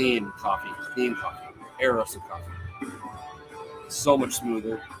 Clean coffee, air roasted coffee. So much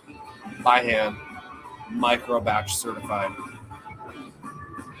smoother, by hand, micro batch certified.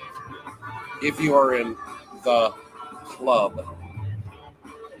 If you are in the club,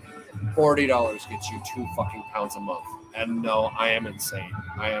 $40 gets you 2 fucking pounds a month. And no, I am insane.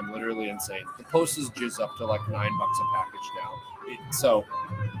 I am literally insane. The postage is up to like $9 a package now. So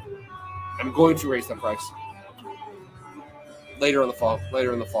I'm going to raise the price later in the fall.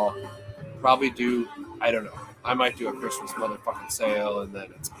 Probably do, I don't know. I might do a Christmas motherfucking sale, and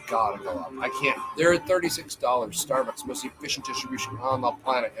then it's gotta go up. I can't. They're at $36. Starbucks, most efficient distribution on the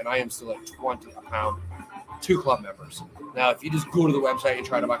planet, and I am still at $20 a pound. 2 club members. Now, if you just go to the website and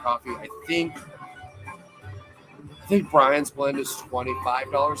try to buy coffee, I think Brian's blend is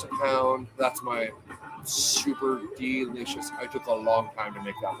 $25 a pound. That's my super delicious. I took a long time to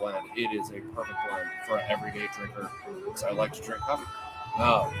make that blend. It is a perfect blend for an everyday drinker because I like to drink coffee.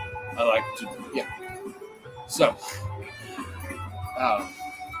 I like to, yeah. So,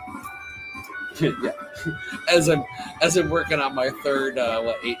 yeah. As I'm working on my third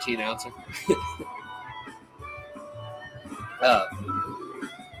 18 ouncer.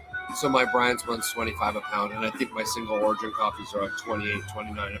 So my Brian's one's $25 a pound, and I think my single origin coffees are like $28,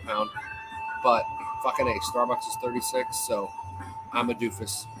 $29 a pound. But fucking A, Starbucks is $36, so I'm a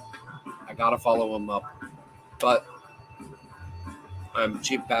doofus. I gotta follow them up. But I'm a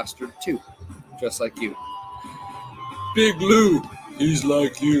cheap bastard too, just like you. Big Lou, he's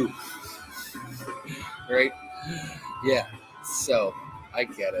like you. Right? Yeah. So I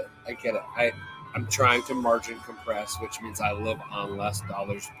get it. I'm trying to margin compress, which means I live on less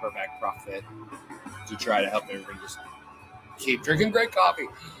dollars per bag profit to try to help everybody just keep drinking great coffee.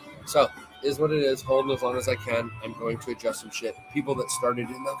 So, is what it is. Hold as long as I can. I'm going to adjust some shit. People that started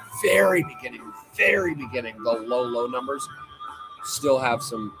in the very beginning, the low numbers, still have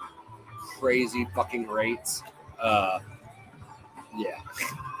some crazy fucking rates. Yeah.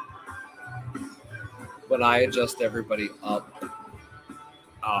 When I adjust everybody up,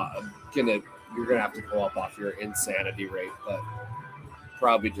 you're gonna have to go up off your insanity rate, but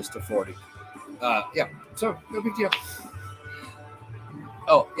probably just to 40. Yeah, so no big deal.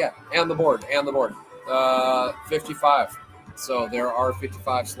 Oh yeah, and the board. 55. So there are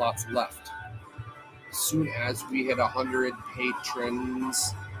 55 slots left. As soon as we hit 100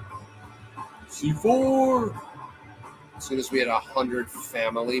 patrons, C4. As soon as we hit 100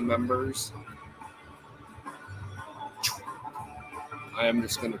 family members, I am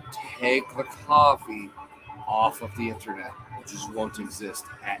just going to take the coffee off of the internet. It just won't exist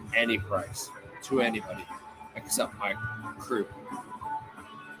at any price to anybody except my crew.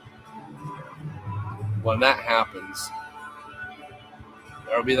 When that happens,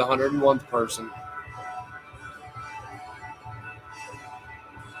 there will be the 101th person.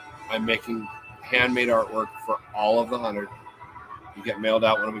 I'm making handmade artwork for all of the 100. You get mailed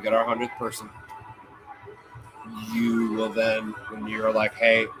out when we get our 100th person. You will then, when you're like,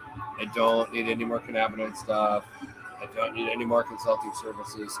 hey, I don't need any more cannabinoid stuff. I don't need any more consulting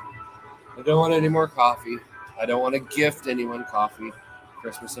services. I don't want any more coffee. I don't want to gift anyone coffee.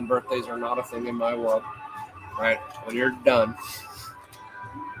 Christmas and birthdays are not a thing in my world. Right? When you're done,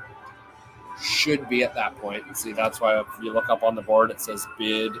 should be at that point. And see, that's why if you look up on the board, it says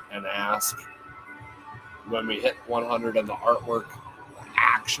bid and ask. When we hit 100 in the artwork, the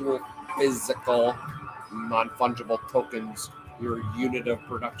actual physical non-fungible tokens, your unit of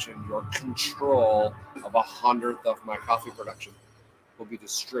production, your control of 100th of my coffee production will be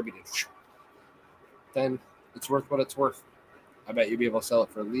distributed. Then it's worth what it's worth. I bet you'll be able to sell it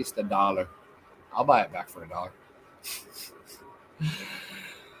for at least $1. I'll buy it back for $1.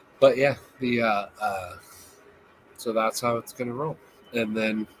 But yeah, so that's how it's gonna roll. And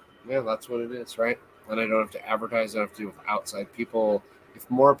then yeah, that's what it is, right? And I don't have to advertise, I don't have to do with outside people. If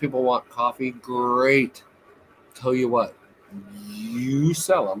more people want coffee, great. Tell you what, you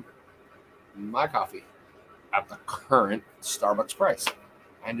sell them my coffee at the current Starbucks price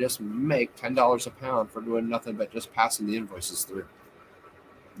and just make $10 a pound for doing nothing but just passing the invoices through.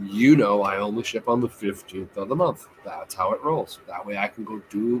 You know, I only ship on the 15th of the month. That's how it rolls. That way I can go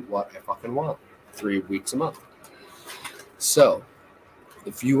do what I fucking want 3 weeks a month. So,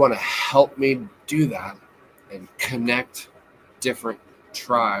 if you want to help me do that and connect different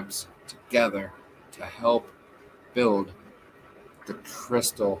tribes together to help build the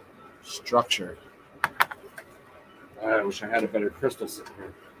crystal structure. I wish I had a better crystal sitting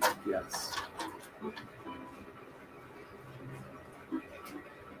here. Yes.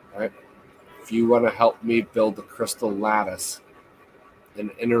 All right. If you want to help me build the crystal lattice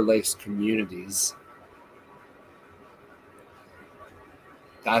and interlace communities,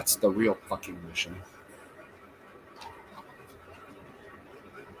 that's the real fucking mission.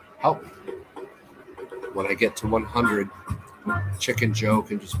 Help me. When I get to 100, Chicken Joe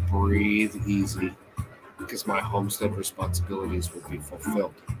can just breathe easy because my homestead responsibilities will be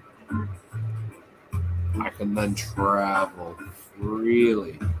fulfilled. I can then travel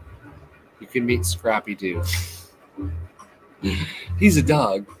freely. You can meet Scrappy Doo. He's a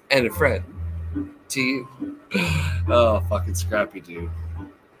dog and a friend to you. Oh, fucking Scrappy Doo.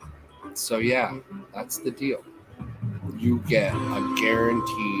 So yeah, that's the deal. You get a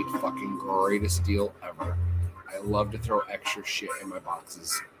guaranteed fucking greatest deal ever. I love to throw extra shit in my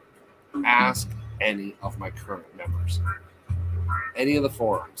boxes. Ask any of my current members. Any of the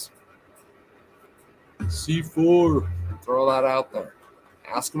forums. C4. Throw that out there.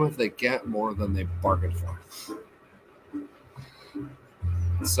 Ask them if they get more than they bargained for.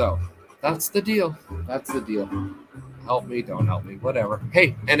 So, that's the deal. That's the deal. Help me, don't help me, whatever.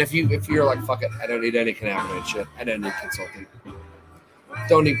 Hey, and if you're like, fuck it, I don't need any cannabinoid shit. I don't need consulting.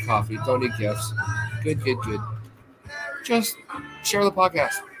 Don't need coffee. Don't need gifts. Good. Just share the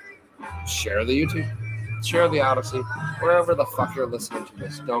podcast. Share the YouTube. Share the Odyssey. Wherever the fuck you're listening to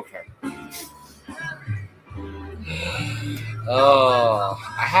this. Don't care. Oh,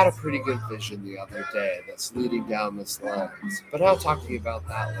 I had a pretty good vision the other day that's leading down this lens. But I'll talk to you about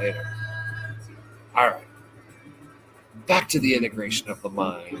that later. All right. Back to the integration of the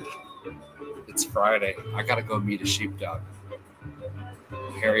mind. It's Friday. I gotta go meet a sheepdog.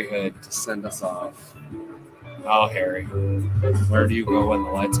 Harry Hood to send us off. Oh, Harry, where do you go when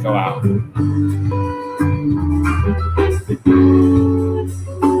the lights go out?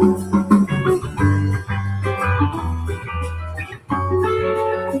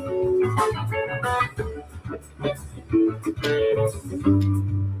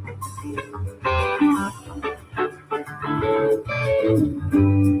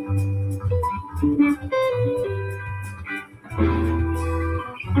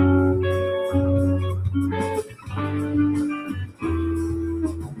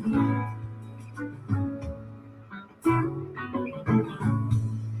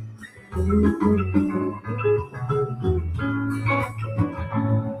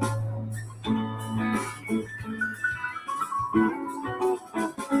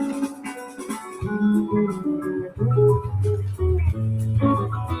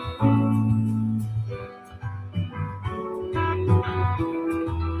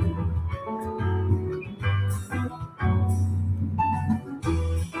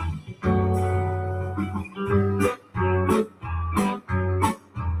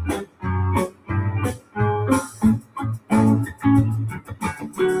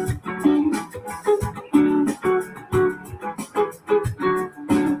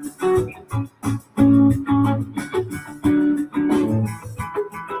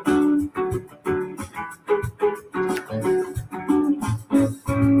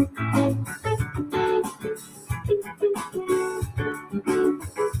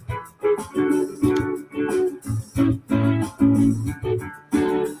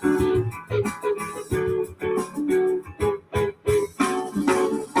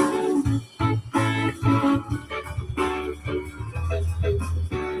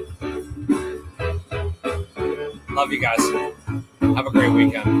 Love you guys. Have a great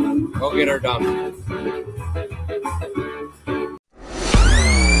weekend. Go get her done.